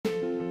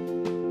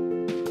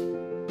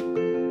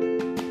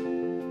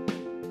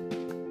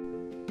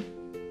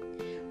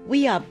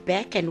We are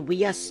back and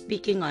we are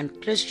speaking on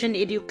Christian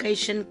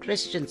education,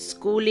 Christian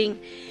schooling,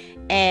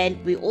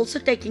 and we're also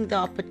taking the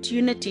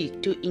opportunity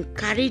to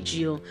encourage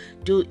you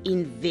to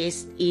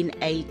invest in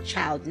a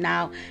child.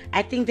 Now,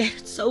 I think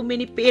that so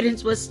many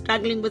parents were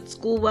struggling with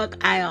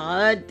schoolwork. I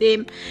heard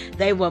them.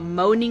 They were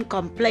moaning,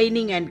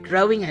 complaining, and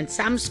growing, and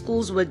some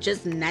schools were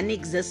just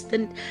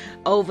non-existent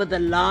over the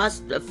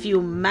last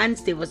few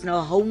months. There was no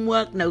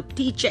homework, no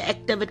teacher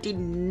activity,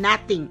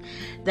 nothing.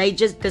 They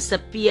just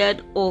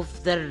disappeared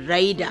off the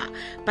radar.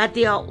 But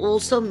there are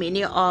also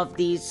many of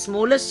these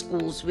smaller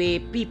schools where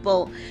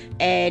people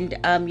and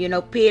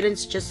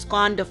parents just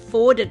can't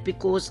afford it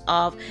because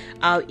of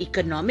our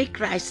economic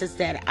crisis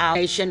that our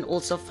nation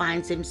also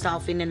finds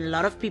himself in, and a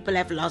lot of people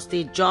have lost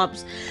their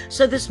jobs.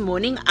 So this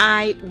morning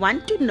I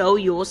want to know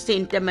your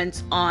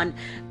sentiments on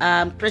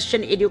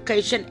Christian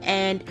education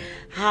and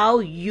how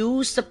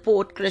you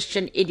support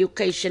Christian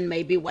education.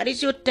 Maybe what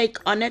is your take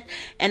on it?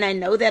 And I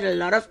know that a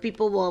lot of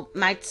people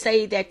might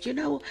say that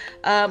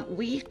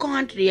we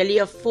can't really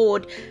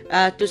afford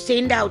to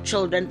send our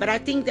children, but I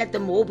think that the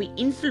more we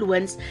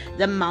influence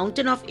the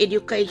mountain of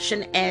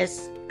education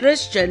as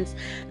Christians,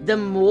 the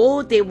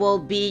more there will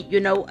be,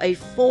 a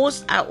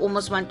force, I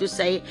almost want to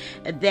say,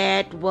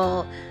 that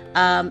will,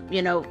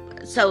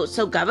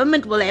 so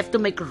government will have to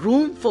make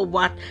room for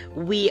what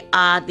we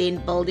are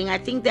then building. I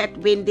think that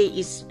when there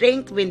is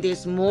strength, when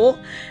there's more,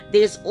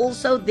 there's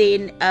also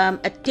then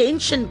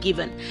attention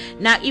given.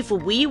 Now, if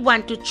we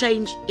want to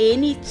change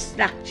any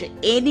structure,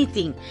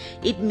 anything,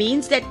 it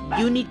means that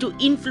you need to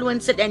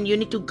influence it and you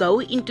need to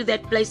go into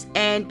that place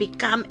and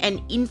become an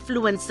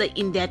influencer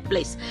in that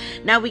place.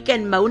 Now, we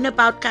can moan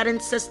about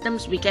current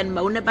systems, we can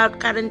moan about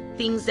current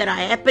things that are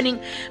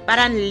happening, but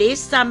unless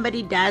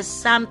somebody does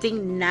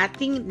something,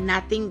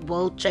 nothing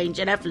will change.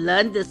 And I've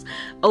learned this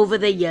over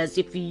the years.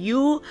 If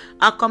you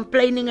are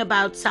complaining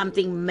about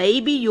something,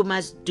 maybe you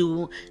must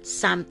do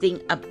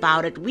something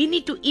about it. We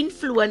need to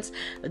influence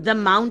the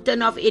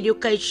mountain of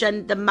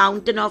education, the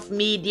mountain of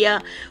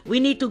media. We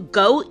need to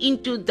go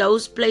into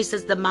those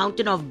places, the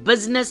mountain of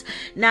business.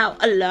 Now,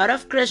 a lot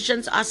of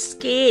Christians are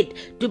scared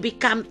to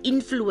become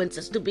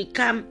influencers, to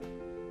become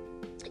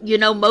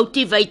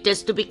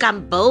motivators, to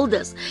become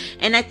builders.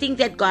 And I think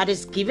that God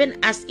has given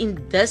us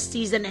in this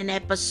season an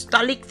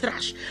apostolic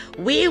thrust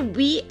where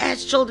we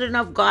as children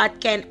of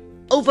God can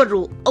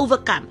overrule,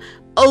 overcome,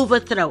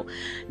 overthrow.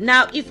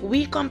 Now, if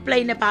we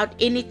complain about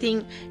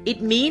anything,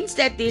 it means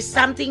that there's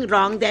something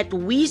wrong that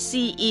we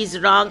see is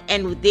wrong,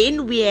 and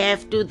then we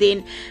have to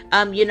then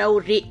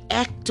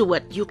react to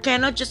it. You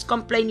cannot just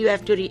complain, you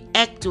have to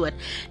react to it.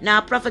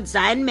 Now, Prophet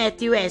Zion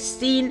Matthew has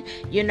seen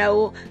he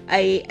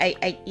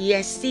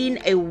has seen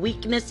a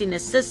weakness in a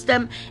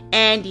system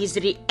and he's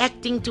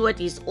reacting to it.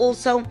 He's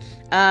also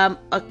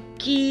a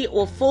key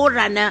or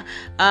forerunner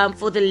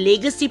for the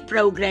legacy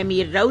program.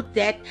 He wrote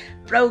that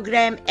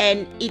program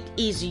and it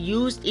is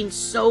used in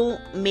so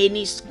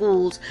many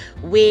schools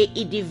where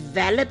it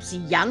develops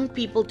young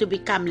people to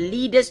become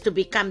leaders, to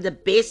become the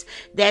best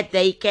that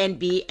they can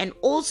be, and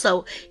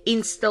also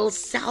instills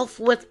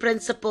self-worth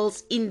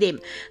principles in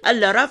them. A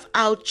lot of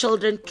our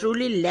children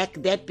truly lack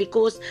that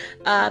because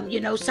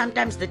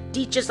sometimes the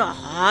teachers are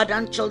hard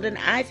on children.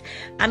 I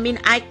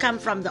come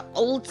from the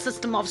old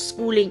system of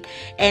schooling,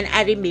 and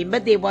I remember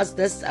there was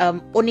this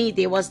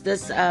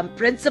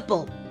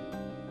principal.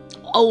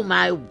 Oh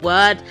my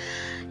word,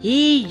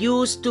 he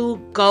used to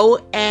go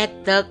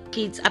at the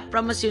kids, I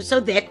promise you. So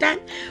that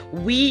time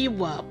we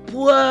were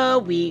poor,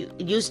 we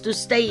used to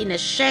stay in a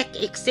shack,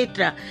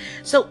 etc.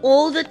 So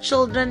all the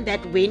children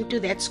that went to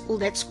that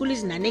school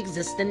is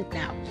non-existent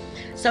now.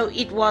 So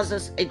it was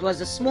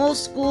a small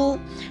school,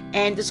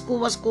 and the school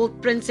was called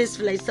Princess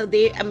Village. So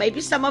there, maybe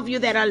some of you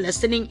that are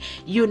listening,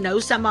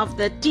 some of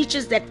the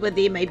teachers that were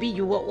there. Maybe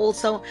you were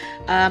also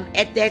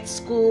at that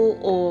school,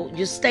 or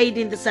you stayed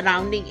in the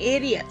surrounding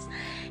areas.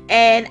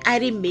 And I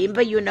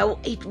remember,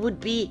 it would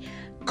be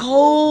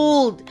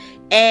cold,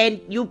 and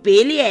you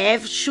barely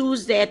have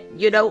shoes that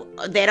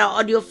are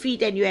on your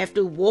feet, and you have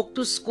to walk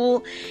to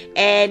school,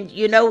 and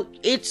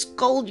it's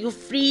cold, you're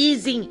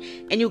freezing,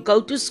 and you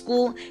go to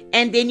school,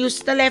 and then you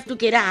still have to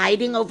get a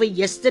hiding over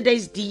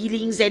yesterday's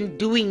dealings and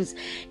doings.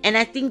 And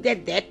I think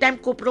that time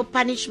corporal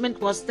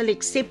punishment was still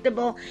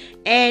acceptable,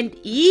 and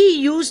he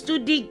used to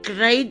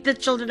degrade the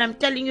children. I'm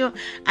telling you,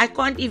 I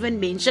can't even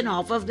mention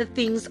half of the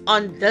things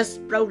on this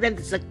program.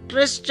 It's a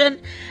Christian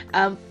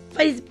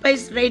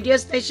faith-based radio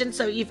station.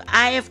 So if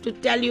I have to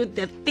tell you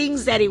the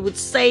things that he would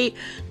say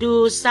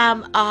to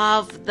some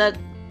of the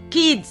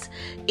kids,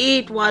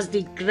 it was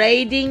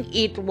degrading,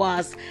 it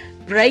was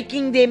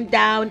breaking them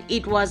down,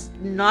 it was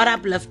not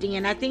uplifting.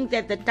 And I think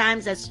that the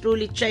times has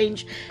truly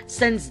changed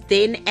since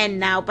then and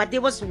now. But there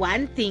was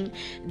one thing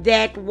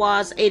that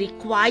was a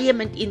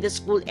requirement in the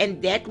school,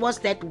 and that was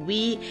that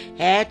we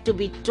had to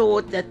be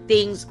taught the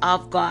things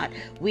of God.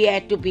 We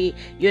had to be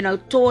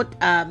taught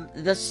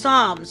the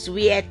Psalms.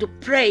 We had to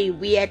pray,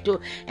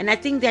 and I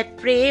think that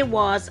prayer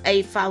was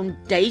a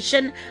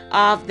foundation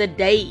of the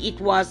day. It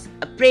was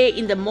a prayer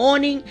in the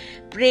morning,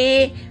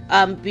 pray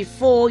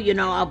before,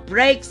 our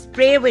breaks,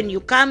 pray when you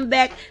come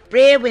back,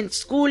 pray when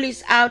school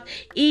is out.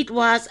 It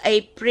was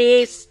a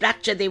prayer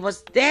structure. There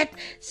was that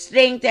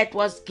strength that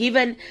was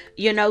given,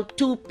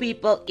 to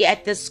people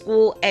at the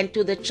school and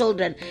to the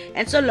children.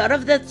 And so a lot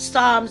of the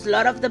Psalms, a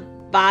lot of the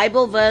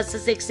Bible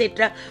verses,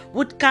 etc.,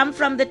 would come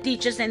from the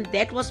teachers, and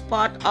that was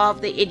part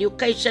of the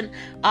education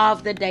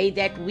of the day,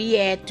 that we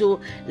had to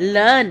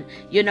learn,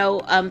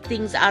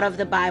 things out of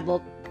the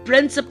Bible.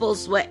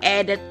 Principles were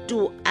added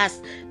to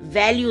us,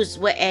 values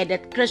were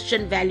added,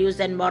 Christian values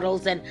and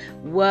morals and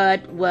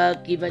word were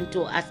given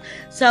to us.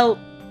 So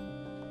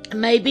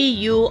maybe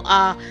you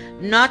are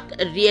not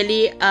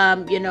really,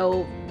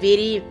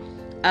 very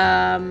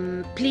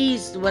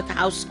pleased with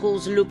how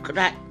schools look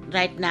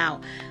right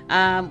now.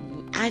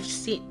 I've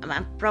seen, I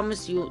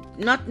promise you,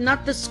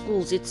 not the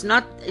schools. It's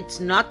not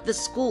the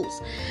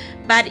schools,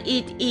 but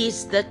it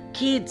is the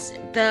kids,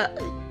 the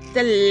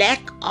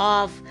lack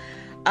of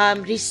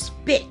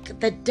respect,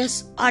 the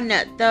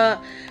dishonor,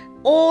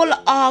 all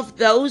of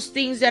those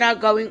things that are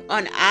going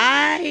on.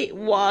 I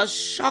was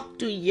shocked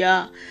to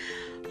hear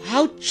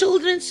how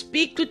children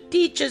speak to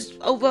teachers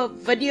over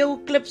video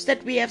clips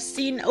that we have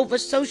seen over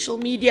social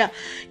media.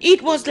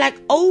 It was like,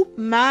 oh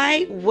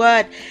my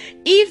word,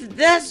 if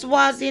this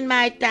was in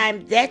my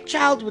time, that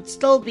child would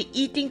still be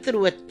eating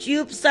through a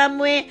tube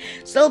somewhere,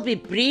 still be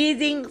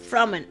breathing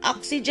from an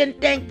oxygen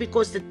tank,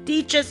 because the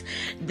teachers,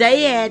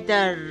 they had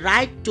the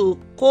right to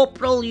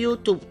corporal you,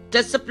 to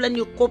discipline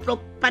you,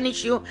 corporal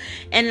punish you.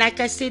 And like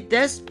I said,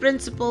 this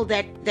principle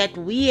that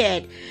we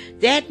had,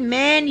 that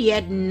man, he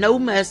had no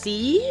mercy.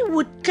 He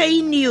would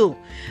cane you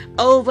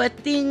over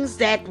things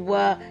that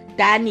were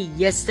done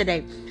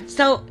yesterday.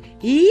 So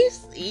he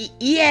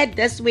had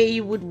this way,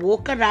 he would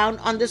walk around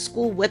on the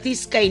school with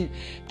his cane,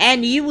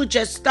 and he would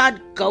just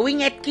start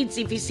going at kids.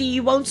 If you see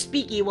he won't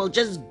speak, he will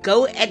just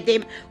go at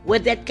them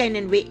with that cane,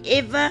 and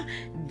wherever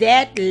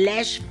that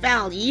lash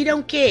fell, he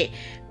don't care.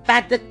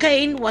 But the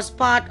cane was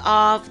part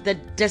of the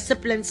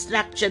discipline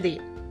structure there.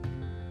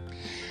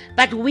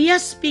 But we are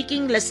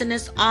speaking,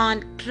 listeners,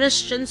 on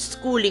Christian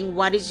schooling.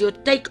 What is your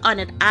take on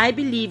it? I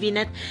believe in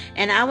it.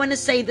 And I want to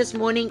say this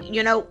morning,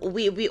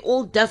 we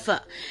all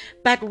differ.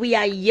 But we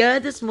are here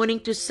this morning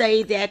to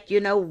say that,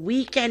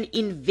 we can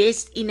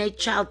invest in a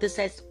child. This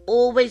has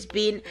always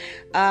been,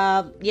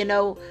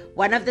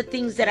 one of the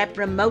things that I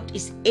promote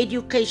is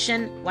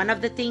education. One of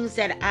the things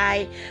that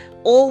I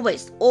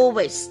always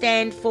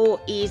stand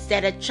for is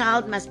that a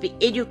child must be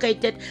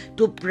educated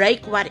to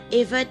break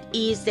whatever it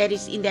is that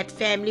is in that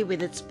family,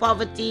 whether it's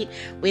poverty,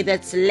 whether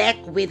it's lack,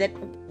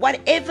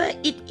 whatever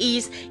it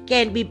is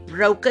can be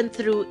broken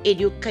through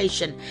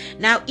education.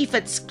 Now, if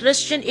it's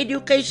Christian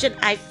education,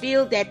 I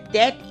feel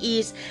that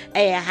is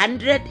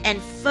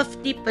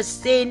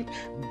 150%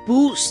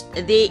 boost.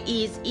 There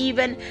is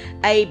even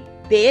a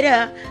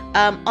better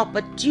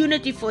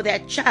opportunity for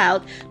that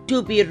child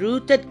to be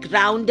rooted,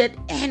 grounded,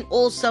 and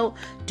also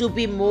to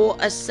be more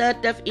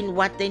assertive in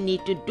what they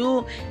need to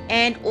do.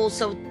 And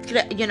also,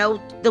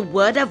 the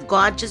word of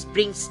God just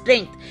brings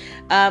strength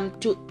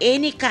to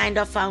any kind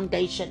of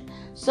foundation.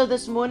 So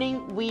this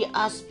morning we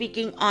are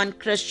speaking on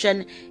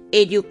Christian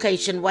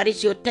education. What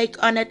is your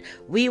take on it?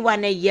 We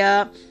want to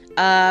hear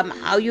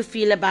how you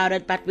feel about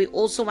it, but we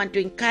also want to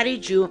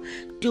encourage you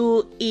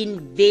to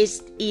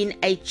invest in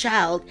a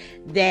child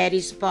that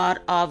is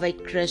part of a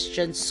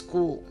Christian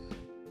school.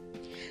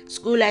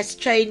 School has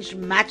changed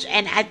much,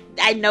 and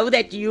I know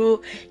that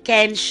you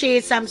can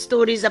share some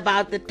stories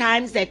about the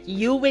times that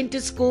you went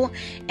to school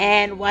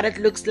and what it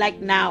looks like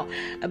now.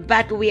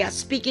 But we are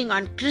speaking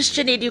on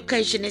Christian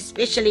education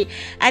especially.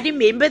 I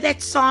remember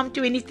that Psalm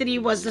 23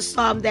 was the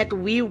psalm that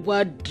we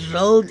were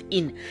drilled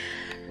in.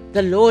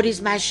 The Lord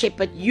is my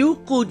shepherd.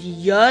 You could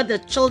hear the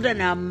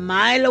children a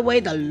mile away.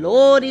 The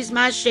Lord is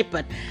my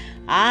shepherd.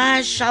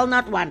 I shall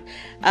not want.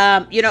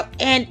 And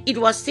it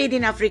was said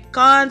in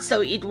Afrikaans,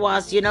 so it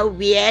was,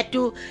 we had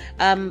to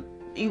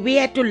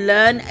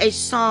learn a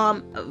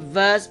psalm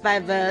verse by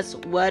verse,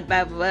 word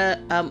by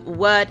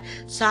word,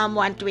 Psalm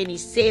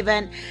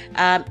 127.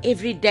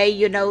 Every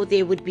day,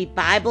 there would be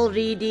Bible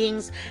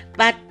readings,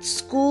 but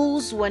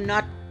schools were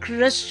not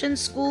Christian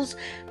schools,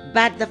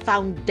 but the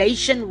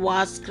foundation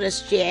was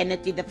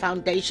Christianity. The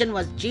foundation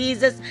was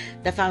Jesus.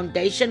 The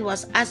foundation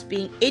was us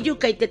being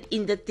educated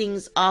in the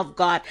things of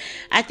God.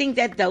 I think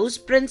that those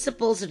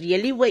principles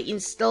really were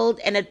instilled,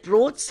 and it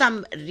brought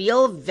some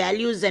real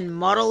values and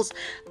morals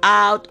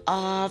out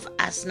of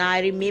us. Now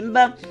I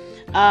remember,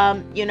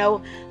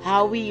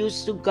 how we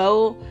used to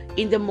go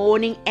in the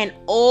morning and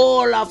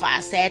all of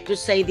us had to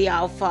say the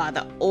Our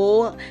Father.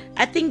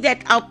 I think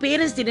that our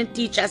parents didn't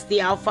teach us the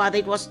Our Father.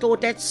 It was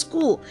taught at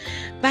school.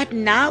 But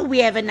now we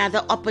have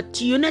another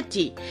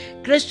opportunity.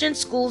 Christian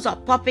schools are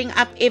popping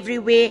up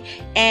everywhere,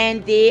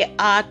 and there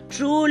are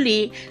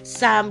truly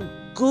some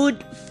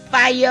good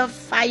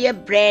fire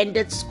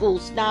branded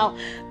schools. Now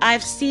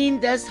I've seen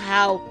this,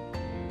 how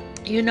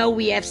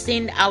we have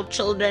sent our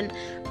children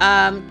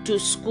to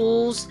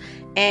schools,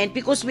 And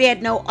because we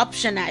had no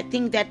option, I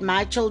think that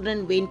my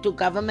children went to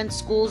government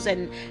schools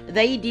and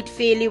they did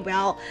fairly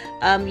well,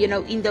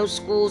 in those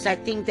schools. I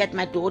think that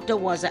my daughter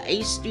was an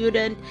A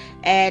student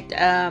at,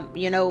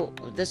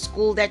 the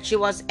school that she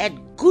was at.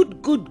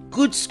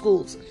 Good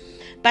schools.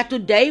 But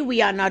today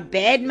we are not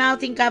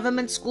bad-mouthing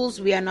government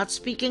schools. We are not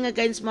speaking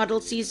against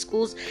Model C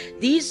schools.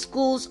 These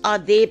schools are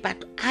there,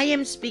 but I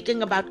am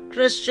speaking about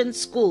Christian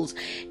schools.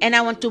 And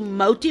I want to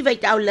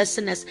motivate our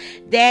listeners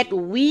that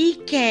we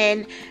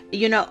can,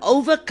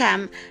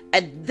 overcome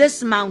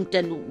this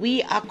mountain.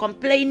 We are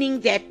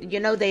complaining that,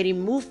 they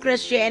remove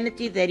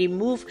Christianity, they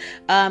remove,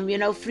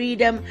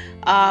 freedom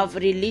of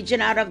religion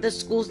out of the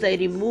schools. They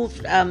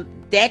remove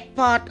that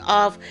part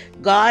of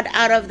God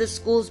out of the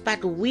schools,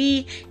 but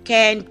we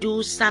can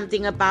do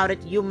something about it.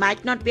 You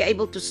might not be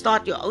able to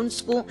start your own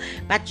school,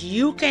 but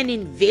you can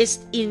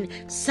invest in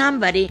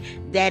somebody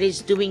that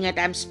is doing it.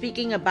 I'm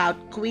speaking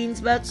about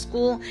Queensburg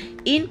School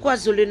in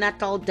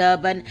KwaZulu-Natal,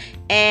 Durban,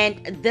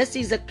 and this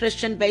is a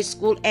Christian-based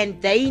school,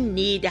 and they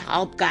need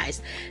help,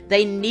 guys.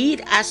 They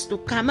need us to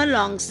come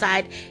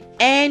alongside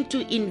and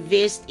to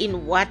invest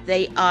in what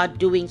they are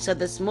doing. So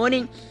this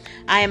morning,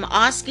 I am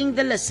asking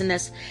the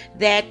listeners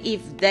that if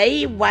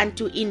they want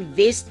to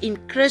invest in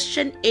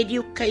Christian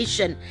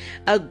education,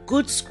 a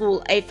good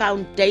school, a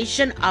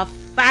foundation of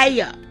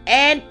fire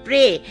and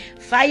prayer,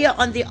 fire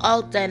on the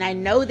altar, and I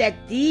know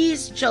that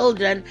these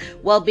children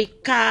will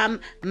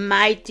become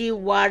mighty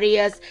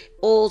warriors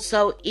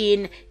also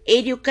in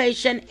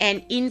education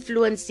and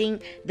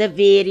influencing the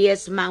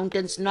various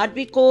mountains, not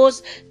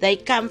because they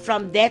come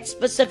from that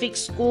specific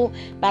school,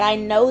 but I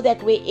know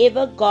that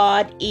wherever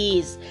God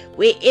is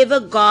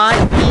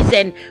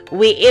and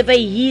wherever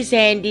His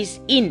hand is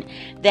in,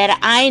 that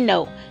I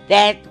know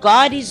that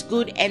God is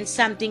good and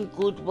something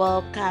good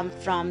will come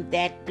from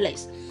that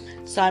place.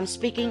 So I'm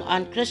speaking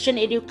on Christian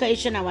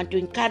education. I want to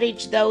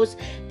encourage those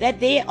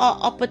that there are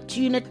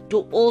opportunities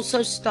to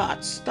also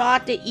start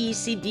the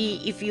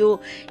ECD if you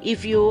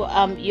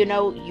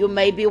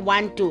maybe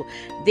want to.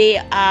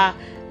 There are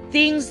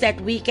things that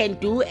we can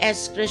do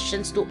as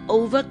Christians to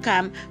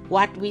overcome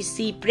what we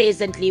see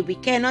presently. We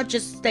cannot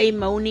just stay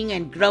moaning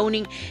and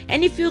groaning.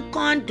 And if you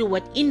can't do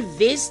it,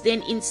 invest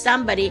then in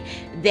somebody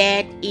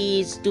that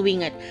is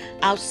doing it.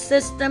 Our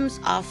systems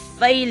are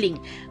failing.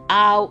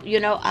 Our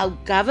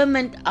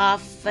government are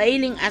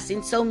failing us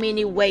in so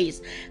many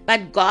ways.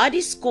 But God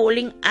is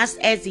calling us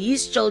as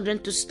His children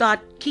to start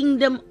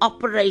kingdom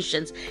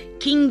operations,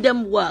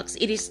 kingdom works.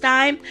 It is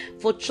time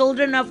for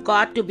children of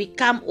God to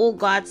become all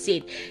God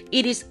said.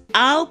 It is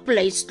our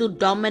place to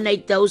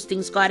dominate those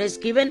things God has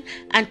given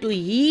unto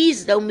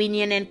His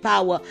dominion and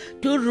power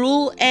to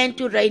rule and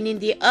to reign in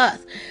the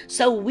earth.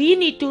 So we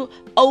need to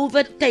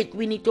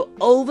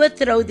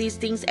overthrow these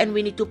things, and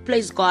we need to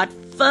place God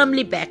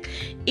firmly back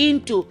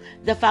into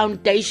the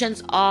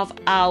foundations of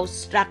our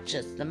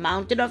structures. The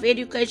mountain of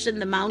education,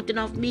 the mountain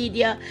of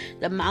media,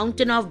 the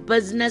mountain of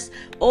business,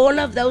 all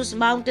of those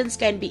mountains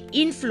can be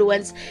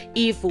influenced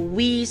if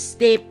we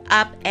step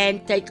up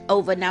and take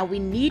over. Now we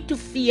need to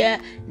fear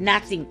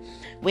nothing.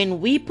 When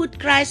we put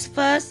Christ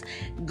first,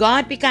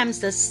 God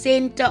becomes the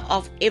center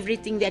of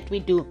everything that we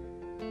do.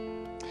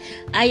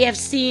 I have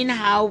seen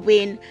how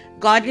when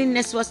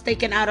godliness was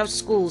taken out of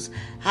schools,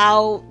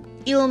 how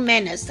ill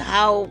manners,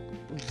 how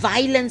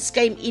violence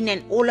came in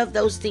and all of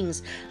those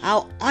things,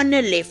 how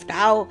honor left,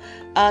 how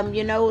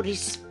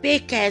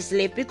respect has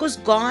left, because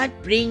God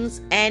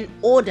brings an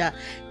order.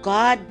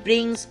 God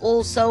brings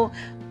also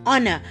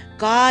honor.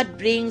 God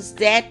brings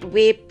that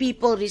where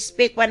people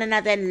respect one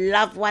another and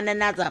love one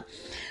another.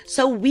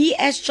 So we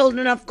as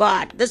children of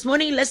God, this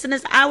morning,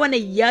 listeners, I want to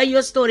hear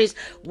your stories.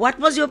 What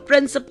was your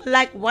principal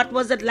like? What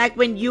was it like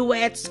when you were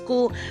at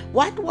school?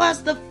 What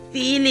was the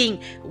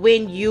feeling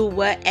when you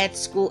were at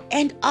school?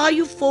 And are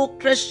you for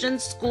Christian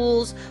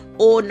schools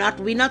or not?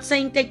 We're not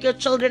saying take your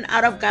children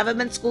out of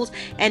government schools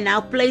and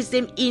now place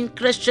them in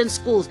Christian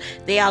schools.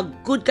 They are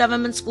good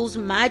government schools.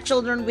 My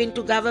children went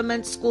to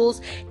government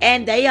schools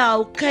and they are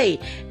okay.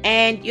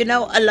 And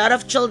a lot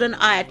of children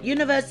are at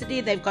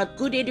university. They've got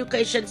good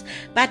educations.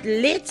 But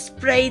let's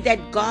pray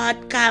that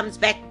God comes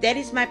back. That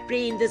is my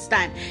prayer in this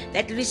time,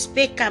 that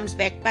respect comes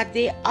back. But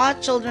there are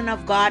children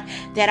of God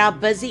that are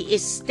busy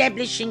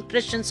establishing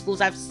Christian schools.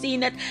 I've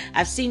seen it.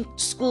 I've seen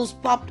schools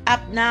popped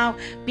up now.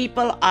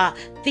 People are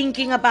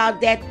thinking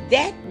about that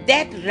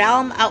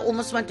realm, I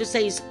almost want to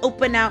say, is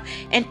open now,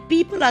 and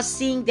people are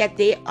seeing that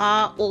there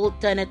are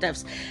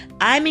alternatives.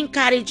 I'm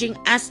encouraging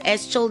us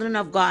as children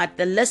of God,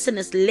 the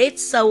listeners,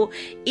 let's sow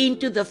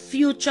into the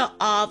future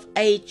of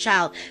a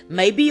child.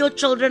 Maybe your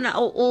children are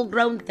all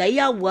grown, they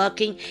are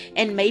working,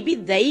 and maybe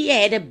they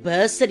had a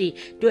bursary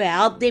to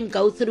help them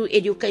go through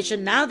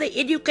education. Now they're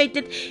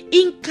educated,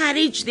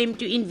 encourage them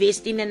to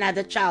invest in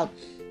another child.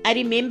 I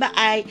remember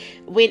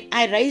when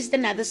I raised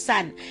another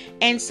son,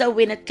 and so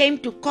when it came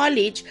to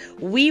college,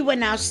 we were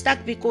now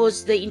stuck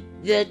because the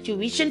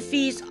tuition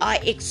fees are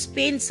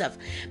expensive.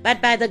 But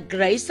by the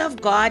grace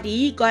of God,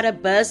 he got a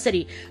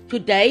bursary.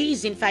 Today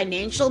he's in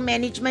financial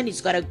management.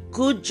 He's got a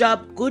good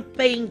job, good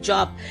paying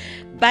job.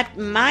 But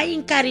my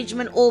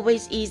encouragement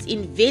always is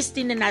invest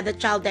in another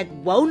child that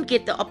won't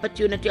get the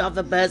opportunity of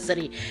a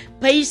bursary.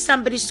 Pay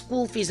somebody's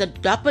school fees,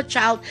 adopt a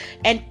child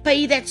and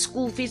pay that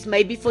school fees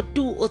maybe for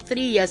 2 or 3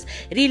 years.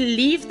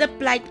 Relieve the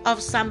plight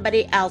of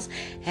somebody else.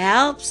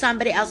 Help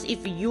somebody else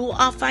if you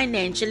are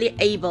financially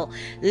able.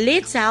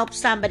 Let's help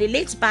somebody.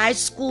 Let's buy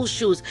school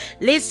shoes.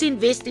 Let's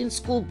invest in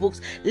school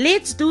books.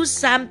 Let's do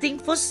something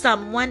for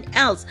someone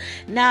else.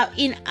 Now,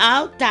 in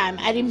our time,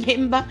 I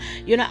remember,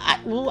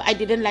 I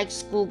didn't like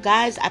school,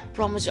 guys. I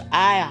promise you,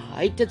 I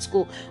hated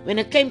school. When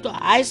it came to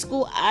high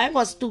school, I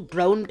was too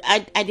grown.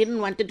 I didn't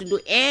want to do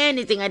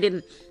anything. I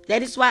didn't.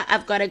 That is why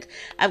I've got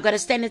a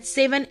standard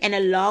 7 and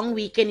a long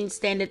weekend in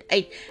standard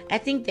 8. I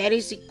think that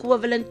is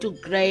equivalent to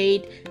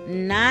grade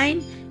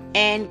 9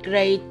 and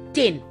grade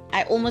 10.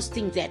 I almost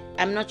think that.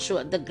 I'm not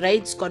sure. The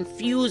grades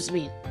confuse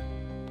me.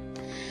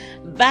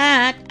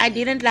 But I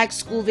didn't like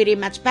school very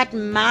much. But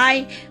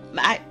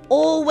I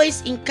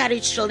always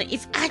encourage children,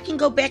 if I can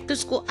go back to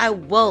school, I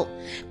will.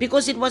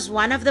 Because it was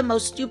one of the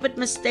most stupid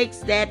mistakes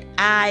that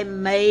I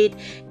made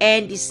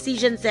and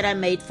decisions that I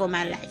made for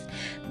my life.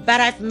 But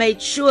I've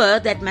made sure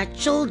that my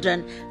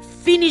children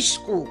finish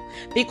school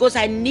because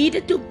I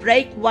needed to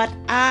break what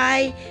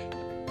I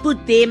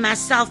put there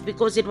myself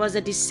because it was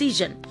a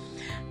decision.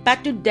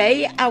 But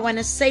today I want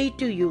to say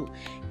to you,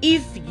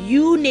 if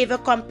you never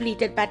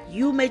completed, but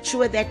you made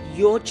sure that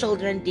your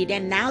children did,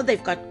 and now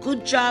they've got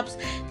good jobs,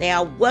 they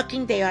are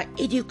working, they are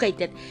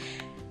educated,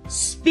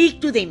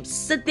 speak to them,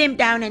 sit them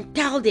down and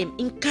tell them,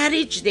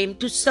 encourage them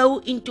to sow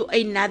into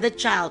another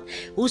child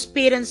whose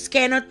parents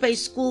cannot pay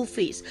school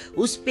fees,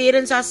 whose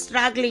parents are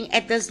struggling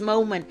at this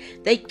moment.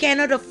 They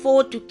cannot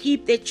afford to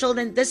keep their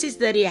children. This is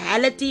the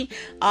reality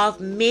of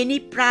many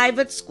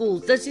private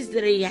schools. This is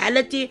the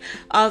reality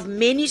of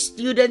many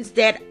students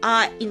that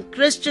are in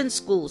Christian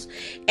schools.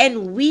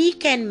 And we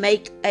can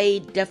make a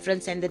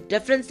difference. And the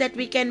difference that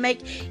we can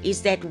make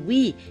is that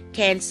we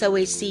can sow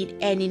a seed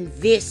and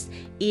invest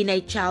in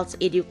a child's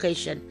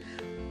education.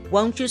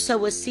 Won't you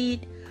sow a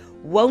seed?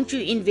 Won't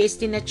you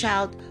invest in a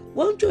child?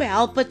 Won't you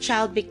help a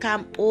child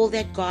become all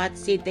that God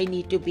said they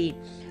need to be?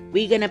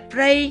 We're going to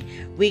pray,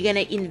 we're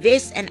going to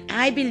invest, and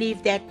I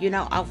believe that,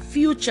 our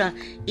future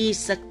is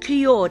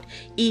secured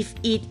if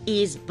it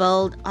is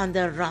built on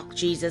the rock,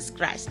 Jesus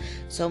Christ.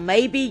 So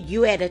maybe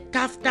you had a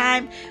tough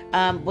time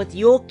with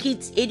your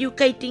kids,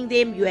 educating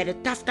them, you had a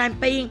tough time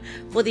paying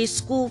for their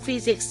school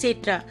fees,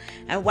 etc.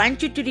 I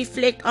want you to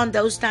reflect on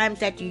those times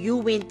that you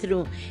went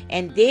through.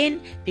 And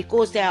then,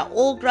 because they are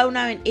all grown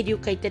now and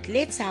educated,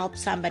 let's help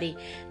somebody.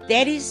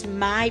 That is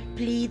my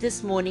plea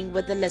this morning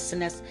with the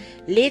listeners.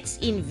 Let's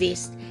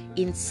invest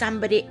in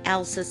somebody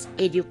else's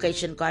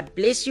education. God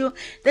bless you.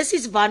 This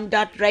is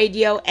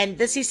part1-2 and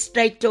this is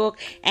Straight Talk,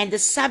 and the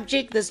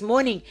subject this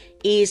morning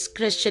is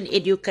Christian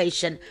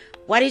education.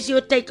 What is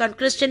your take on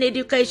Christian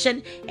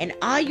education, and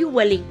are you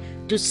willing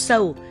to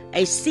sow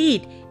a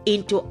seed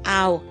into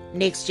our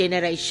next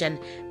generation?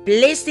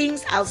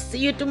 Blessings. I'll see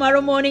you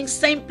tomorrow morning,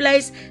 same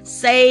place,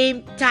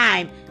 same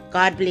time.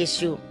 God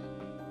bless you.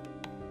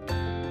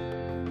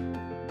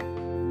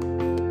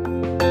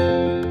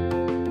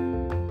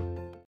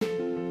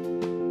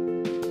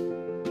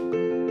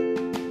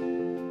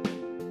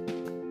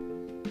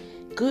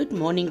 Good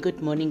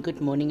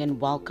morning, and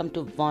welcome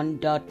to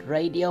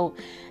part1-2.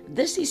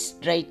 This is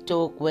Straight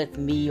Talk with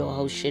me, your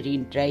host,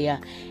 Shireen Dreyer.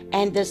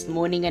 And this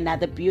morning,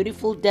 another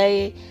beautiful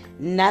day,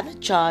 another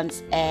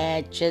chance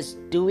at just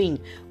doing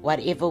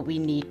whatever we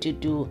need to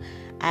do.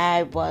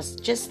 I was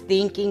just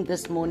thinking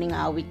this morning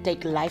how we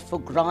take life for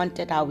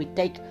granted, how we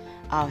take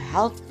our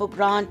health for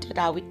granted,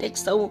 how we take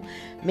so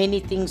many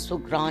things for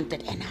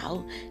granted, and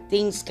how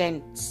things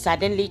can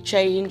suddenly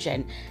change,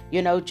 and,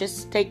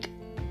 just take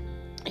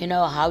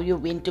how you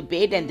went to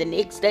bed and the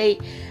next day,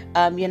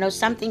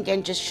 something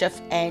can just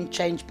shift and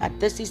change. But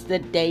this is the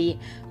day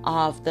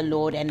of the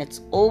Lord, and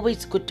it's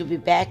always good to be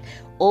back,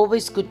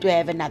 always good to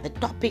have another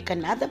topic,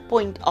 another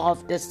point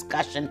of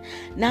discussion.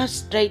 Now,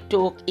 Straight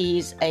Talk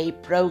is a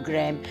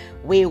program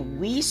where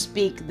we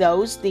speak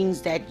those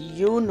things that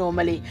you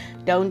normally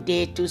don't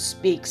dare to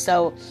speak.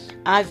 So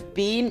I've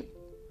been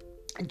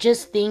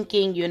just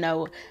thinking,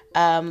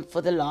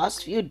 for the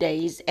last few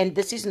days, and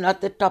this is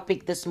not the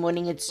topic this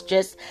morning, it's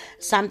just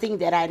something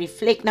that I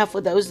reflect now.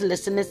 For those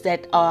listeners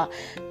that are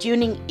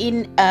tuning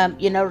in,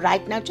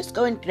 right now, just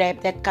go and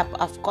grab that cup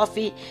of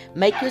coffee,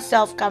 make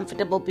yourself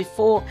comfortable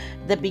before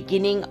the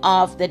beginning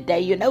of the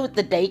day.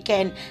 The day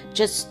can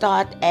just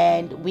start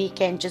and we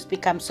can just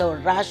become so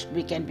rushed,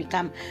 we can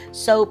become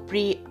so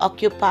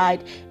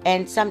preoccupied,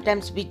 and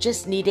sometimes we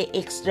just need an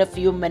extra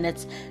few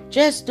minutes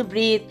just to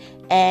breathe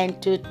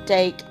and to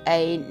take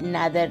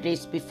another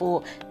rest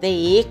before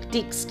the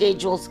hectic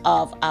schedules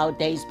of our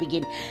days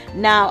begin.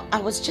 Now, I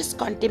was just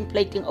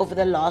contemplating over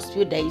the last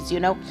few days,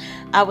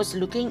 I was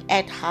looking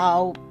at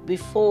how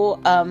before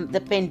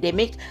the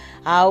pandemic,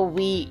 how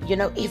we,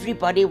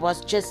 everybody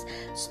was just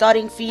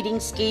starting feeding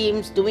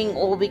schemes, doing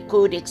all we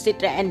could,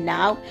 etc. And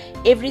now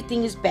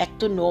everything is back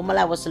to normal.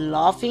 I was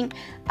laughing.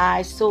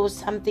 I saw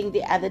something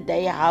the other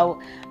day how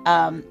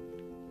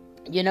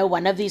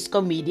one of these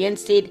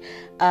comedians said,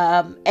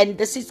 and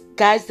this is,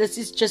 guys, this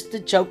is just a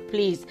joke,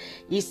 please.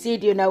 He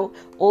said,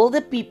 all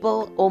the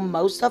people, or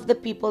most of the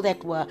people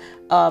that were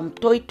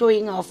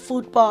toying our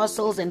food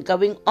parcels and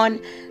going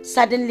on,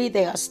 suddenly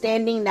they are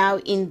standing now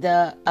in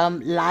the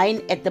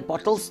line at the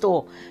bottle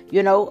store.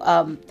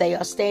 They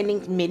are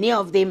standing, many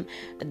of them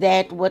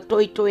that were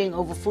toying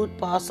over food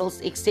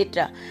parcels,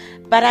 etc.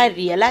 But I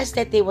realized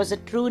that there was a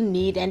true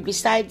need, and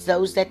besides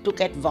those that took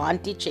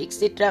advantage,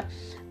 etc.,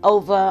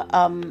 over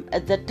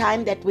the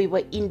time that we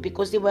were in,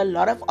 because there were a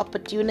lot of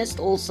opportunists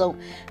also,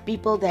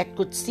 people that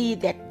could see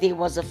that there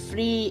was a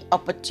free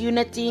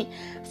opportunity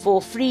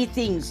for free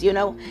things,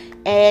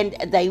 and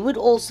they would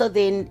also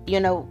then,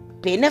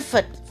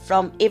 benefit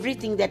from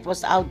everything that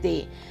was out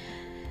there.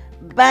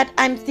 But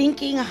I'm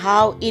thinking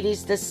how it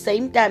is the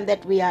same time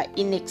that we are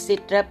in,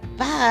 etc.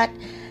 But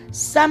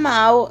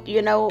somehow,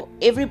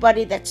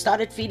 everybody that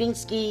started feeding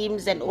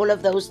schemes and all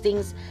of those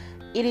things,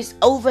 it is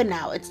over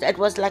now. It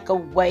was like a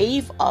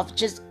wave of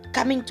just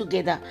coming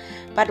together.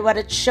 But what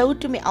it showed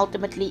to me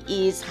ultimately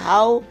is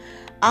how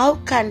our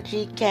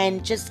country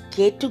can just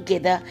get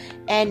together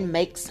and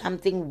make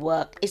something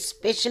work,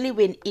 especially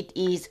when it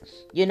is,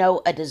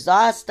 a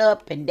disaster,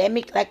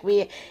 pandemic like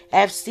we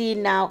have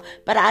seen now.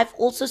 But I've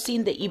also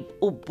seen the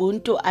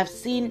Ubuntu. I've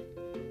seen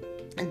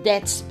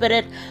that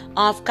spirit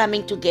of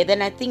coming together,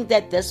 and I think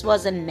that this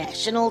was a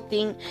national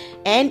thing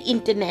and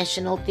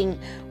international thing,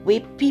 where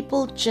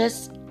people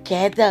just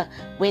gather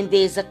when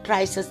there's a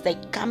crisis. They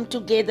come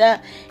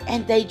together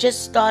and they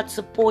just start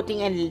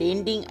supporting and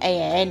lending a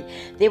hand.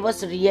 There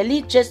was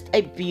really just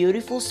a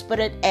beautiful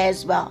spirit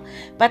as well.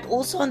 But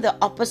also on the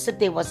opposite,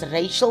 there was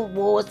racial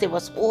wars, there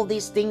was all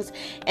these things,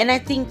 and I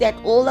think that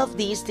all of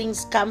these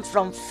things come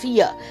from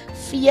fear.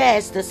 Fear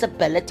has this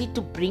ability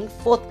to bring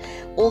forth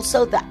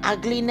also the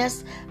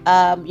ugliness,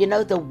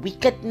 the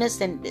wickedness,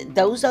 and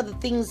those are the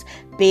things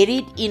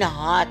buried in our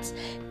hearts.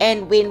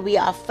 And when we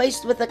are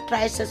faced with a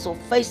crisis, or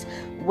faced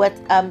with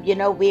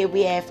where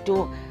we have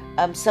to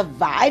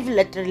survive,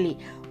 literally,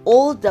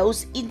 all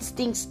those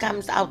instincts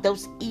comes out,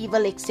 those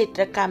evil,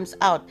 etc., comes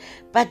out.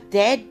 But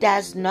that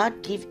does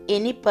not give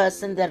any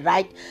person the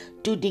right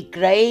to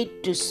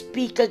degrade, to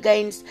speak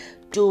against,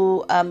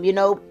 to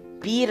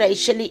be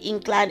racially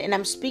inclined. And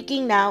I'm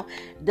speaking now,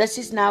 this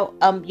is now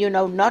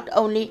not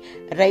only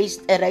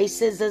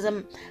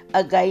racism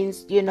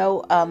against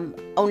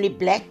only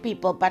black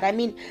people, but I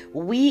mean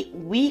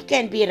we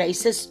can be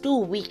racist too.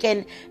 We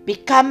can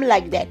become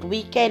like that.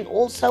 We can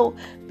also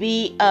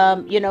be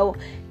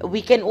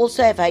we can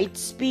also have hate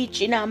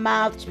speech in our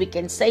mouths. We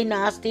can say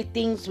nasty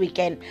things. We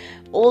can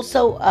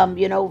also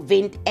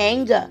vent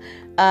anger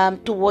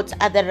towards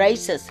other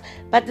races.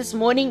 But this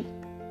morning,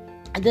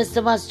 this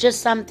was just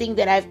something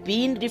that I've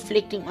been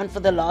reflecting on for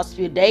the last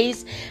few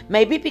days.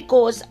 Maybe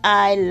because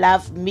I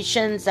love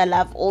missions, I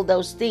love all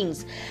those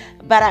things.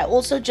 But I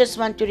also just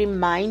want to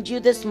remind you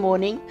this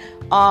morning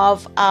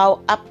of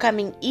our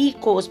upcoming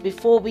e-course.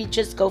 Before we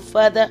just go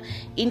further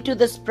into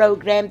this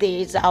program, there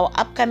is our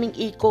upcoming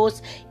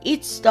e-course.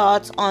 It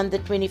starts on the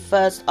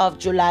 21st of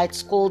July.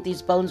 It's called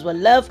These Bones Will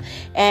Live,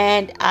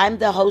 and I'm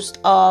the host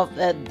of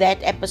that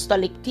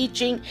apostolic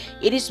teaching.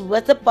 It is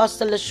with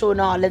Apostle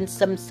Lashona Holland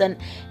Simpson,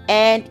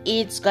 and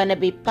it's going to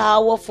be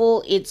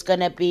powerful. It's going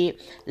to be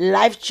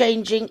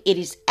life-changing. It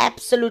is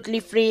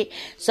absolutely free.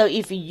 So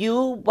if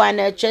you want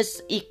to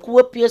just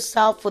equip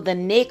yourself for the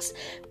next,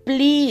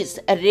 please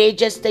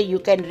register. You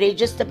can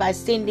register by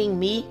sending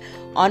me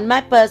on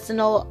my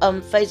personal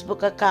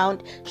Facebook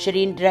account,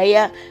 Shireen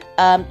Dreyer,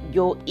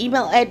 your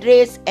email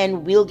address,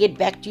 and we'll get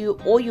back to you.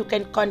 Or you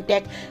can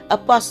contact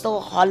Apostle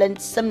Holland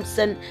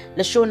Simpson,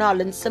 Lashona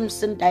Holland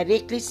Simpson,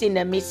 directly. Send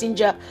a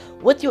messenger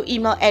with your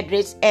email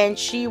address, and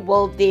she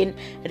will then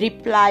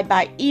reply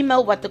by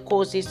email what the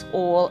course is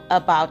all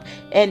about,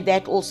 and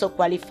that also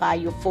qualify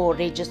you for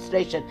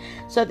registration.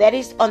 So that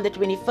is on the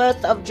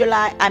 21st of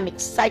July. I'm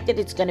excited.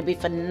 It's going to be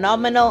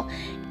phenomenal.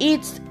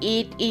 It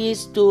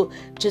is to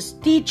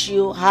just teach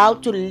you how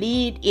to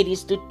lead. It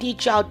is to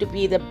teach you how to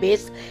be the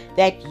best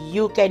that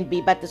you can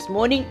be. But this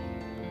morning,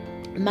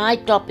 my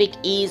topic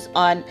is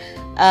on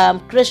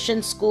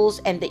Christian schools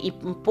and the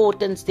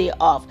importance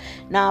thereof.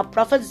 Now,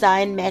 Prophet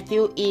Zion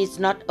Matthew is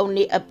not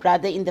only a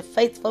brother in the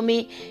faith for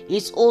me,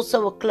 he's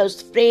also a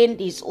close friend.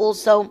 He's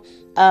also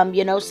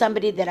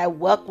somebody that I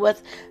work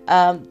with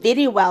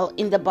very well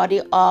in the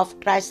body of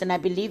Christ, and I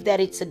believe that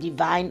it's a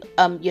divine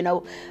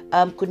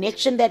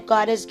connection that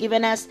God has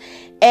given us.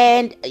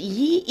 And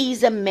he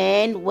is a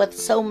man with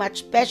so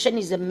much passion.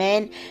 He's a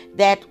man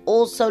that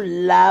also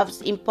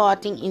loves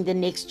imparting in the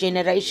next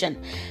generation.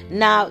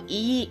 Now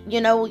he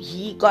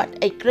got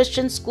a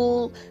Christian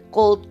school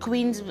called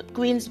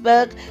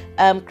Queensburg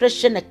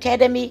Christian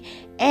Academy,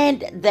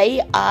 and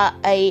they are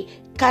a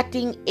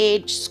cutting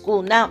edge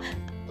school. Now,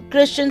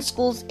 Christian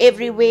schools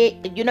everywhere.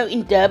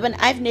 In Durban,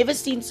 I've never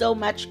seen so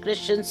much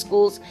Christian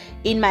schools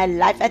in my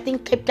life. I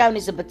think Cape Town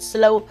is a bit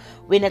slow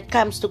when it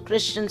comes to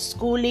Christian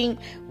schooling.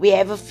 We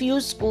have a few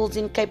schools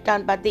in Cape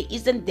Town, but there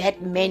isn't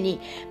that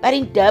many. But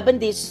in Durban,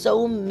 there's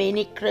so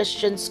many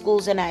Christian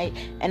schools, and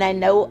I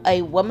know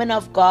a woman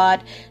of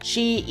God.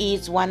 She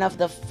is one of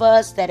the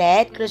first that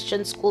had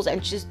Christian schools,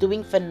 and she's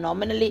doing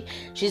phenomenally.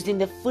 She's in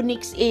the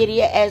Phoenix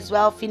area as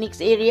well,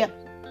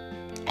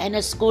 and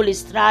her school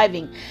is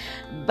thriving.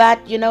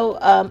 But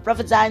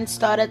Prophet Zion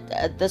started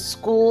the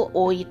school,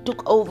 or he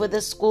took over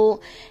the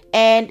school,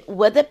 and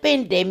with the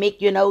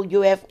pandemic,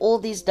 you have all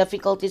these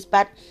difficulties.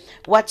 But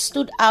what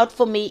stood out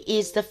for me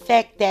is the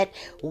fact that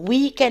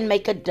we can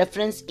make a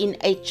difference in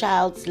a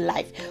child's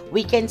life.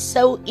 We can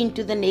sow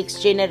into the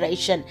next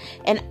generation.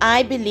 And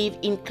I believe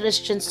in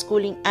Christian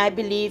schooling. I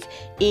believe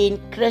in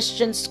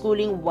Christian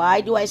schooling.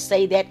 Why do I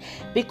say that?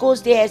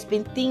 Because there has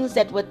been things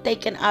that were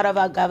taken out of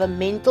our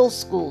governmental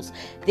schools.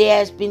 There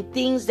has been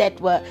things that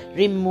were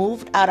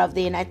removed out of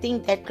there. And I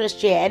think that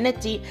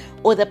Christianity,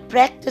 or the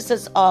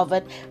practices of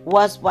it,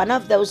 was one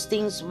of those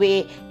things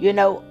where,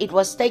 it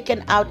was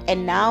taken out,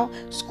 and now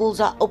schools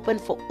are open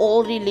for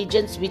all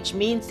religions, which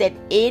means that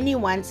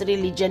anyone's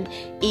religion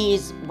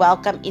is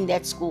welcome in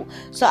that school.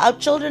 So our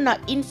children are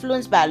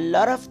influenced by a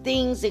lot of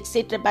things,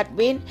 etc. But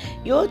when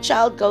your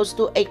child goes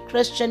to a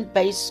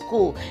Christian-based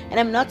school, and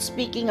I'm not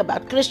speaking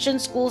about Christian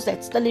schools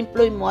that still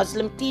employ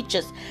Muslim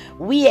teachers.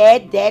 We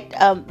had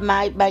that,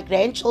 my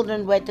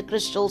grandchildren were at the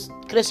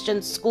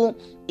Christian school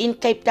in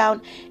Cape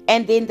Town,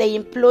 and then they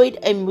employed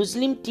a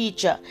Muslim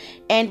teacher.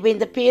 And when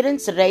the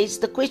parents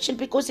raised the question,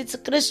 because it's a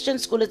Christian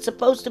school, it's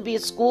supposed to be a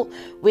school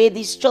where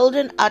these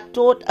children are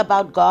taught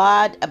about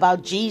God,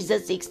 about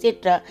Jesus,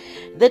 etc.,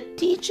 the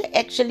teacher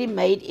actually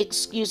made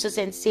excuses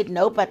and said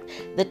no, but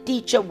the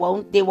teacher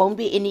there won't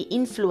be any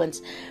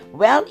influence.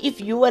 Well, if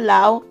you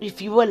allow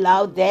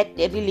that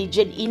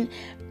religion in,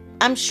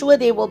 I'm sure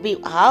there will be.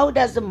 How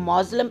does a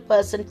Muslim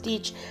person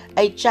teach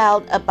a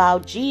child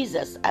about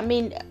Jesus? I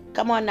mean,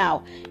 come on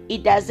now.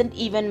 It doesn't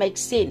even make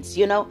sense,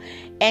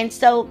 And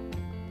so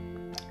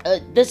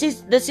this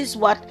is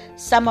what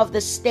some of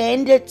the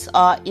standards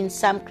are in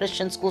some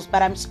Christian schools.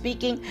 But I'm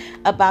speaking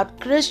about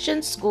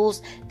Christian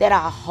schools that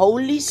are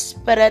Holy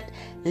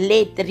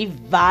Spirit-led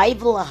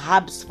revival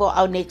hubs for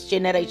our next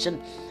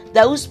generation.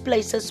 Those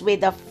places where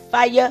the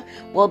fire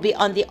will be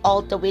on the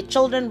altar, where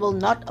children will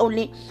not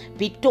only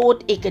be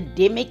taught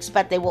academics,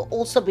 but they will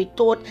also be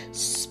taught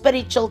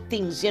spiritual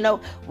things,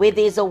 where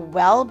there's a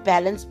well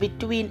balance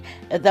between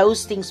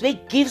those things, where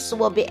gifts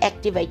will be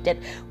activated,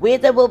 where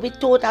they will be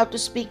taught how to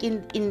speak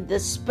in the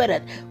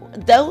Spirit.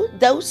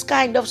 Those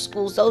kind of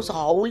schools, those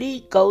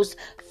Holy Ghost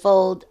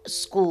filled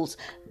schools.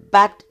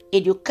 But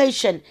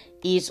education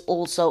is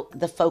also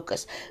the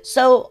focus.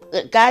 So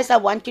guys, I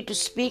want you to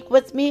speak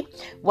with me.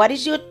 What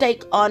is your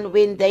take on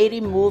when they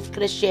remove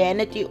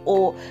Christianity,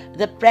 or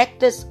the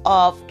practice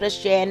of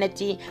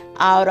Christianity,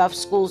 out of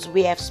schools?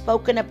 We have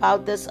spoken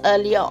about this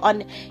earlier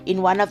on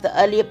in one of the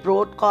earlier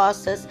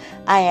broadcasts.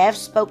 I have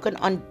spoken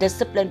on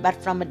discipline,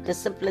 but from a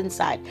discipline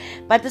side.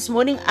 But this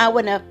morning I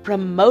want to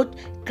promote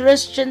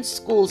Christian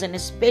schools, and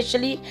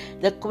especially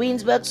the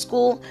Queensburg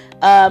School,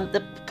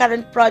 the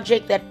current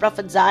project that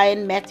Prophet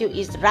Zion Matthew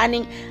is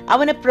running. I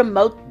want to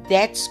promote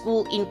that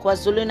school in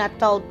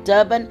KwaZulu-Natal,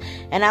 Durban,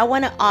 and I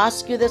want to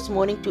ask you this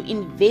morning to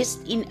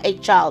invest in a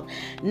child.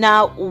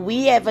 Now,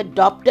 we have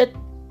adopted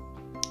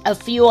a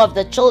few of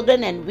the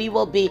children, and we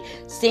will be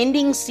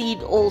sending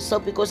seed also,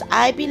 because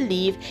I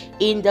believe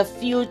in the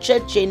future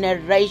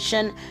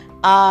generation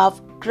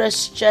of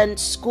Christian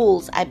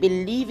schools. I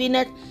believe in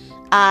it.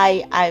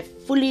 I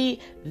fully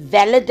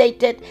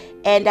validated,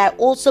 and I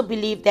also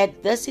believe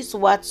that this is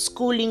what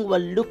schooling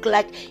will look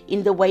like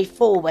in the way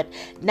forward.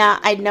 Now,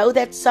 I know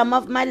that some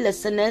of my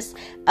listeners,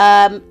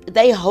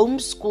 they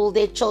homeschool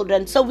their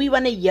children, so we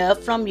want to hear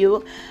from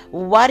you.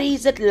 What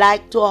is it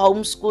like to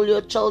homeschool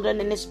your children?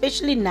 And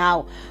especially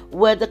now,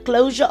 with the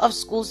closure of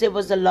schools, there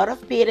was a lot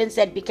of parents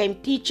that became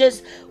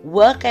teachers.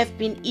 Work have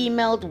been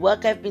emailed,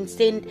 work have been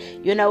sent,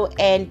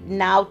 and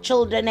now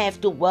children have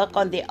to work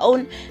on their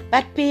own.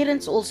 But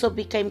parents also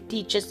became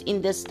teachers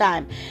in this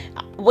time.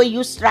 Were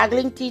you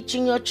struggling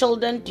teaching your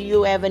children? Do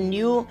you have a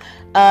new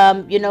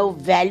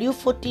value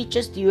for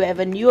teachers? Do you have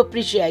a new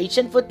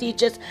appreciation for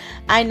teachers?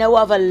 I know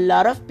of a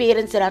lot of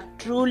parents that are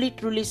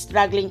truly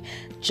struggling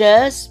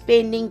just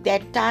spending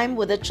that time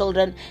with the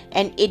children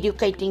and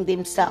educating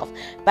themselves.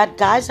 But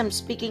guys, I'm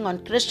speaking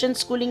on Christian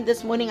schooling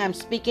this morning. I'm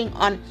speaking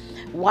on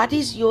what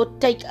is your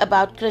take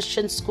about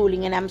Christian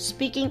schooling, and I'm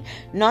speaking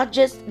not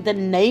just the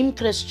name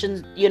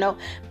Christian,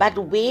 but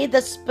where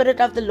the Spirit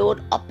of the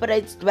Lord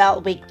operates well,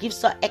 where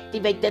gifts are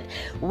activated,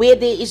 where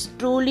there is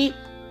truly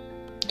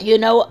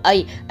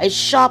a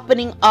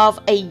sharpening of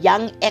a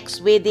young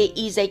axe, where there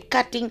is a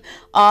cutting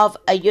of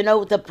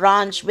the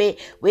branch, where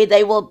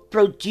they will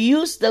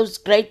produce those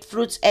great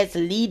fruits as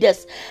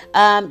leaders.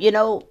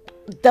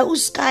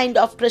 those kind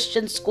of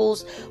Christian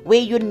schools where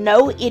you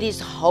know it is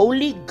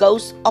Holy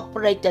Ghost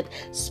operated,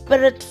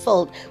 Spirit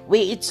filled,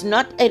 where it's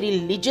not a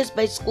religious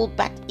based school,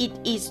 but it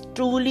is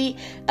truly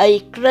a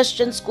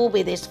Christian school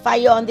where there's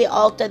fire on the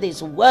altar,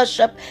 there's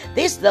worship,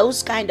 there's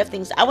those kind of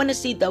things. I want to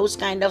see those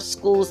kind of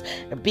schools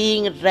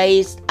being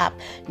raised up.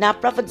 Now,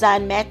 Prophet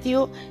Zion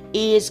Matthew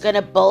is going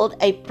to build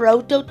a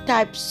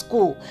prototype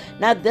school.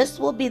 Now, this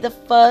will be the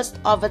first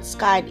of its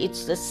kind.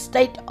 It's the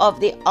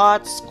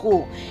state-of-the-art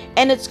school,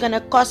 and it's going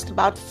to cost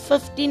about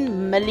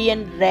 15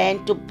 million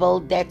rand to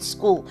build that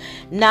school.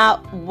 Now,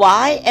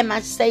 why am I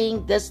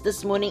saying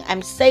this morning?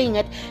 I'm saying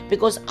it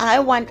because I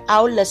want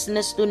our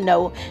listeners to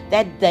know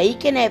that they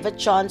can have a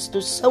chance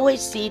to sow a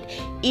seed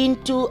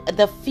into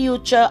the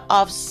future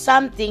of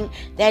something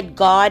that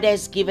God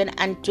has given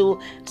unto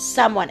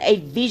someone, a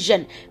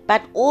vision,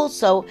 but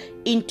also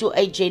into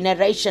a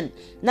generation.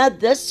 Now,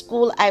 this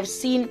school, I've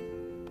seen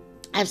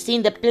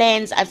the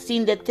plans, I've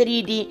seen the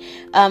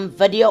 3D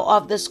video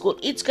of the school.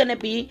 It's going to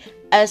be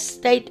a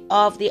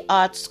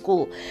state-of-the-art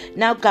school.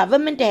 Now,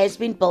 government has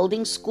been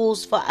building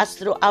schools for us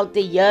throughout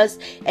the years,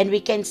 and we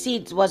can see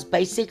it was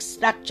basic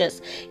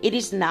structures. It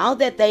is now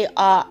that they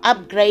are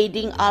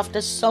upgrading after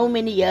so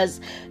many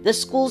years. The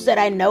schools that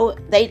I know,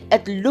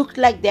 it looked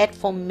like that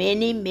for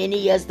many, many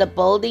years. The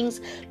buildings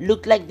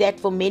looked like that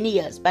for many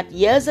years. But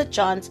here's a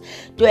chance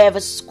to have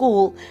a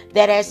school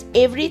that has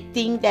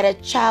everything that a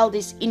child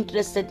is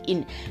interested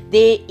in.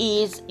 There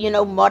is,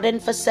 modern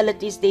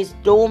facilities, there's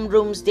dorm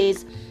rooms,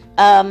 there's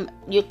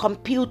your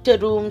computer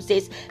rooms,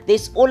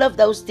 there's all of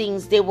those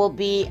things. There will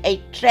be a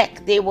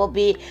track, there will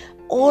be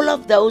all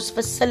of those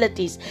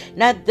facilities.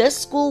 Now, this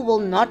school will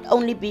not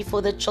only be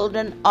for the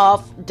children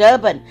of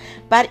Durban,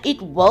 but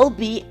it will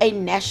be a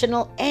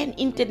national and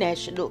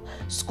international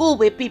school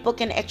where people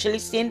can actually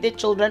send their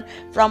children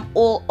from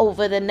all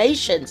over the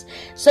nations.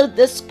 So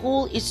this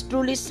school is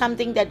truly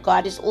something that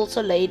God has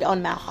also laid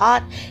on my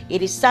heart.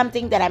 It is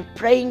something that I'm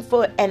praying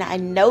for, and I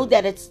know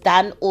that it's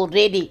done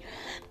already.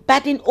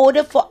 But in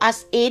order for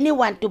us,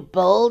 anyone to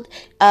build,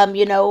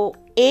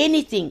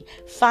 anything,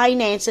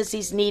 finances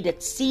is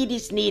needed, seed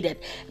is needed,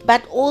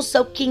 but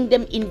also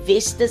kingdom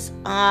investors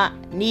are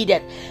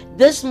needed.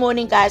 This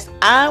morning, guys,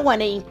 I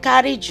want to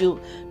encourage you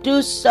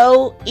to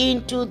sow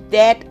into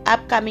that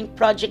upcoming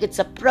project. It's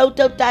a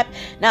prototype.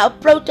 Now, a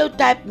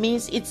prototype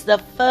means it's the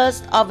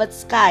first of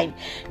its kind.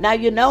 Now,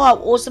 you know how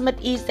awesome it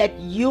is that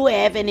you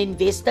have an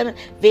investment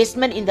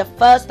in the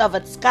first of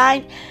its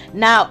kind.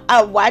 Now,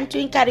 I want to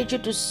encourage you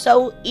to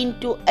sow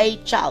into a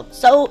child,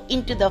 sow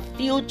into the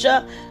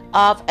future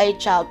of a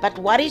child. But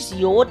what is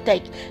your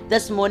take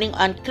this morning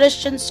on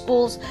Christian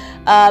schools?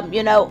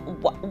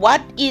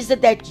 What is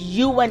it that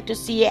you want to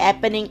see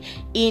happening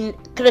in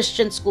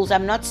Christian schools?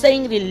 I'm not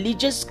saying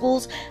religious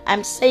schools.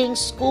 I'm saying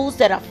schools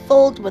that are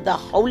filled with the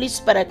Holy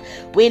Spirit,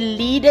 where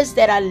leaders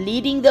that are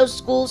leading those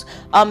schools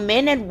are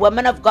men and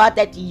women of God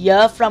that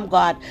hear from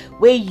God,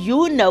 where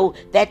you know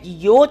that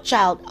your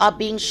child are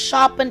being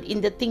sharpened in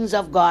the things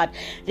of God.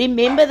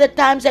 Remember, the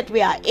times that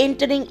we are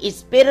entering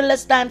is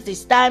perilous times.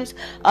 These times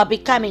are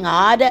becoming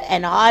harder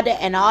and harder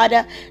and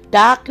harder.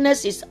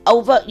 Darkness is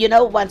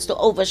wants to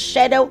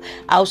overshadow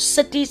our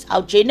cities,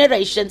 our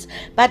generations.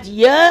 But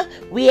here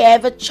we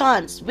have a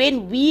chance.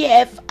 When we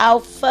have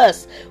our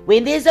first,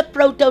 when there's a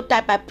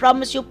prototype, I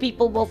promise you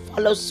people will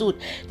follow suit.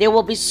 There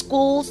will be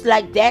schools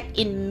like that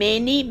in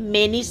many,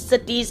 many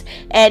cities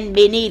and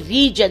many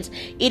regions.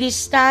 It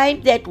is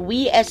time that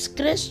we as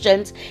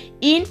Christians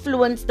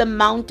influence the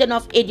mountain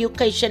of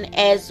education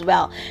as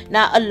well.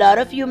 Now, a lot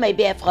of you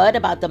maybe have heard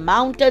about the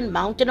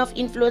mountain of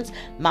influence,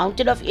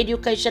 mountain of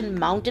education,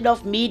 mountain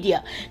of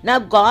media. Now,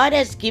 God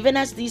has given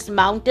us these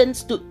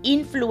mountains to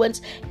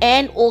influence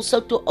and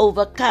also to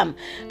overcome.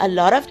 A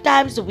lot of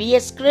times we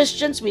as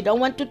Christians, we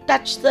don't want to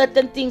touch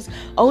certain things.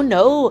 Oh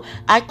no,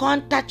 I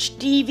can't touch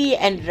TV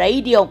and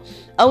radio.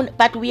 Oh,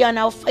 but we are on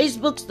our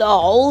Facebooks the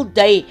whole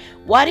day.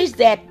 What is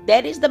that?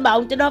 That is the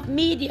mountain of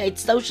media.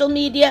 It's social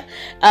media,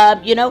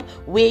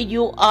 where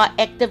you are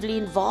actively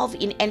involved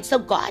in. And so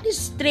God is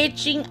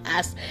stretching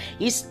us.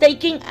 He's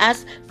taking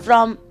us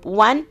from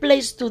one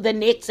place to the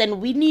next, and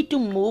we need to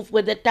move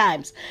with the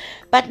times.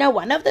 But now,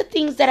 one of the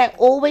things that I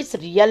always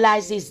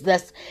realize is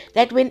this,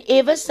 that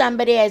whenever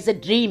somebody has a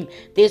dream,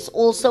 there's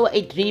also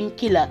a dream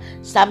killer.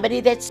 Somebody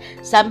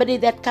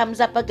that comes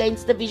up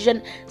against the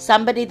vision,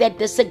 somebody that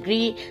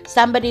disagrees,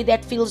 somebody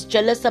that feels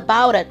jealous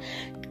about it.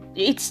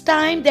 It's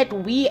time that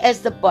we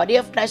as the body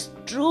of Christ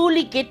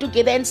truly get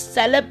together and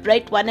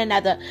celebrate one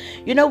another.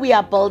 We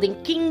are building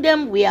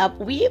kingdom. We are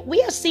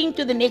seeing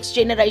to the next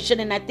generation.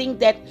 And I think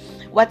that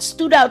what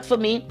stood out for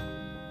me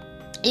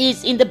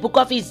is in the book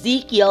of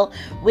Ezekiel,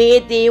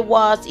 where there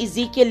was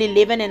Ezekiel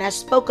 11, and I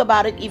spoke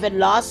about it even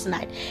last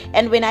night.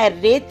 And when I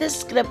read the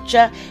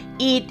scripture,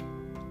 it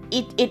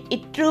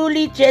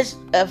truly just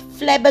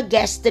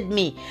flabbergasted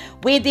me,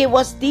 where there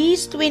was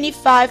these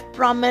 25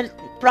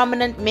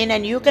 prominent men,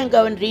 and you can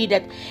go and read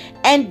it,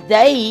 and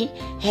they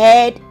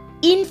had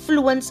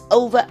influence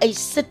over a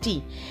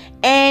city,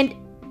 and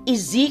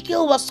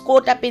Ezekiel was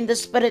caught up in the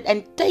spirit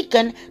and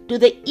taken to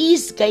the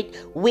east gate,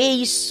 where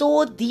he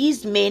saw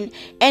these men,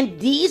 and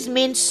these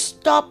men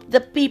stopped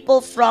the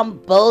people from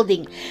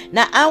building.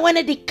 Now I want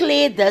to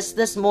declare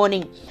this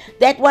morning,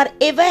 that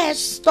whatever has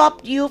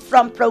stopped you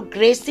from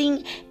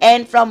progressing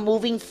and from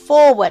moving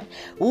forward,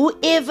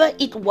 whoever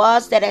it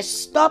was that has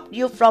stopped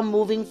you from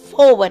moving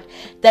forward,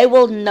 they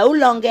will no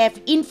longer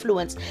have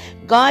influence.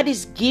 God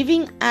is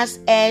giving us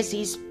as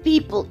his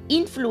people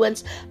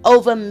influence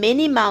over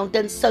many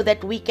mountains, so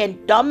that we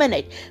can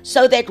dominate,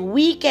 so that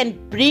we can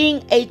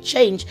bring a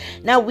change.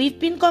 Now, we've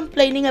been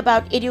complaining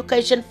about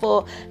education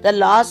for the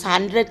last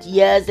 100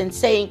 years and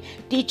saying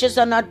teachers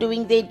are not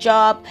doing their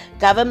job,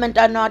 government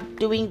are not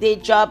doing their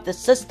job, the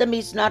system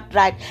is not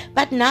right.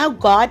 But now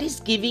God is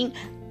giving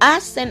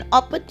us an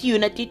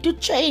opportunity to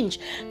change.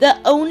 The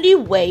only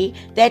way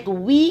that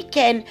we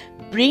can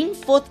bring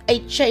forth a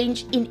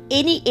change in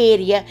any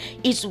area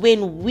is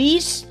when we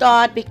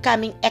start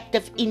becoming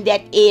active in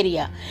that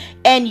area,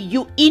 and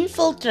you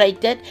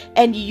infiltrate it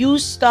and you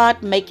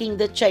start making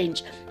the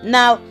change.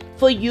 Now,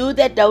 for you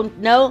that don't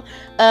know,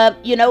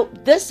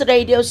 this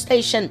radio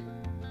station,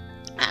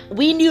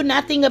 we knew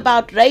nothing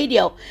about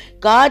radio.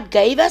 God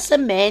gave us a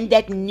man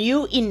that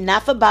knew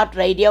enough about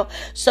radio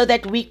so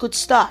that we could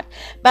start.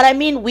 But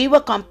we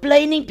were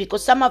complaining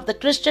because some of the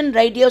Christian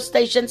radio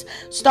stations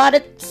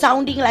started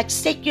sounding like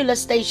secular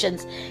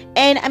stations.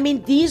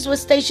 And these were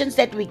stations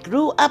that we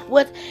grew up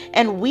with,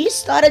 and we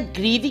started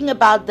grieving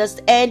about this.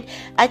 And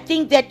I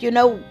think that,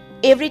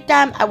 every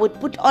time I would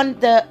put on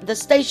the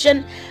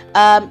station,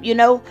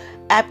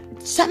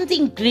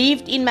 something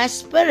grieved in my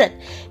spirit.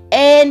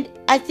 And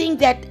I think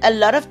that a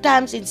lot of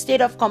times, instead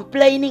of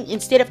complaining,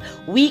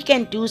 we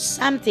can do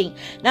something.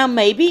 Now,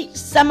 maybe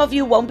some of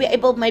you won't be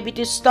able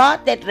to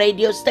start that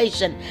radio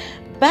station.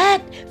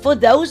 But for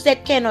those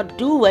that cannot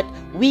do it,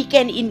 we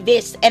can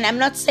invest. And I'm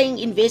not saying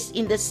invest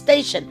in the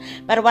station.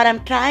 But what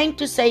I'm trying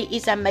to say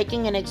is, I'm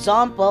making an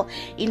example.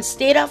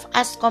 Instead of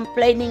us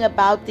complaining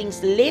about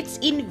things, let's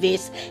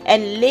invest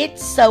and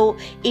let's sow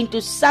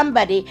into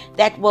somebody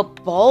that were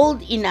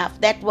bold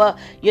enough, that were,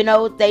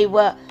 they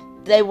were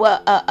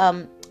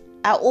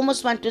I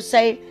almost want to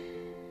say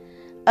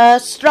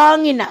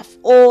strong enough,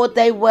 or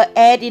they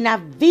had enough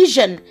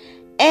vision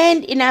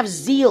and enough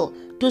zeal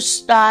to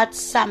start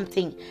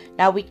something.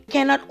 Now, we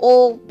cannot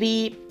all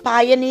be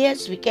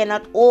pioneers, we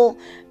cannot all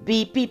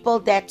be people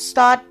that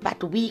start,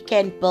 but we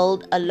can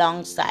build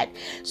alongside.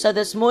 So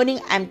this morning,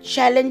 I'm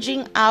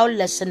challenging our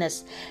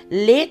listeners,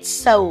 let's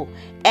sow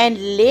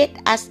and let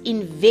us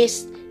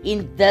invest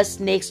in this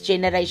next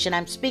generation.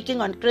 I'm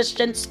speaking on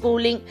Christian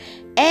schooling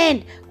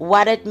and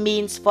what it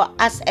means for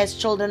us as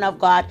children of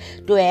God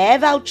to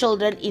have our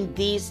children in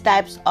these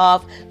types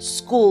of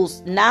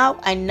schools. Now,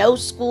 I know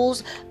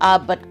schools are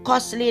but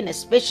costly, and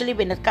especially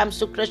when it comes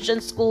to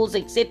Christian schools,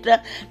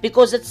 etc.,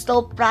 because it's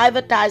still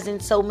privatized in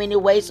so many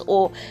ways,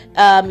 or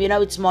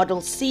it's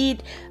model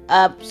seed,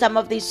 some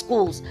of these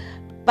schools.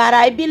 But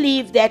I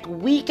believe that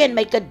we can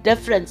make a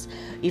difference.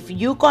 If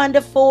you can't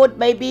afford,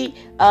 maybe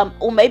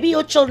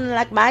your children,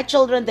 like my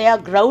children, they are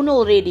grown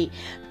already.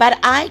 But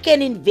I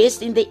can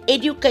invest in the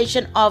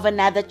education of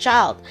another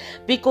child.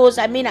 Because,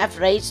 I've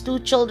raised 2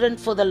 children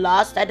for the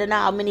last, I don't know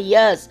how many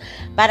years.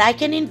 But I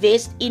can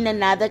invest in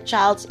another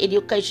child's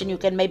education. You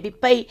can maybe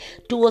pay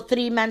 2 or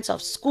 3 months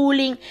of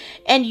schooling.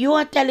 And you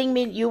are telling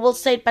me, you will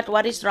say, but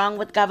what is wrong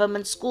with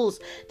government schools?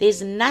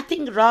 There's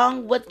nothing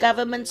wrong with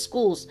government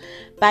schools.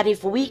 But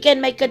if we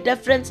can make a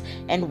difference,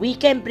 and we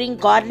can bring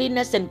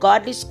godliness and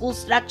godly school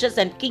structures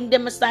and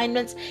kingdom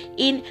assignments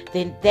in,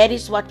 then that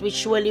is what we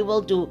surely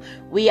will do.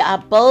 We are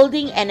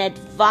building and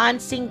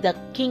advancing the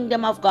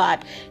kingdom of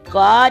God.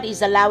 God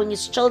is allowing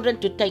his children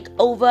to take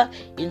over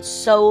in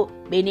so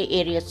many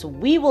areas.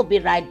 We will be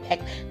right back.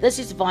 This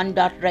is Von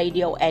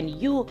Radio, and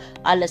you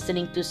are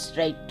listening to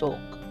Straight Talk.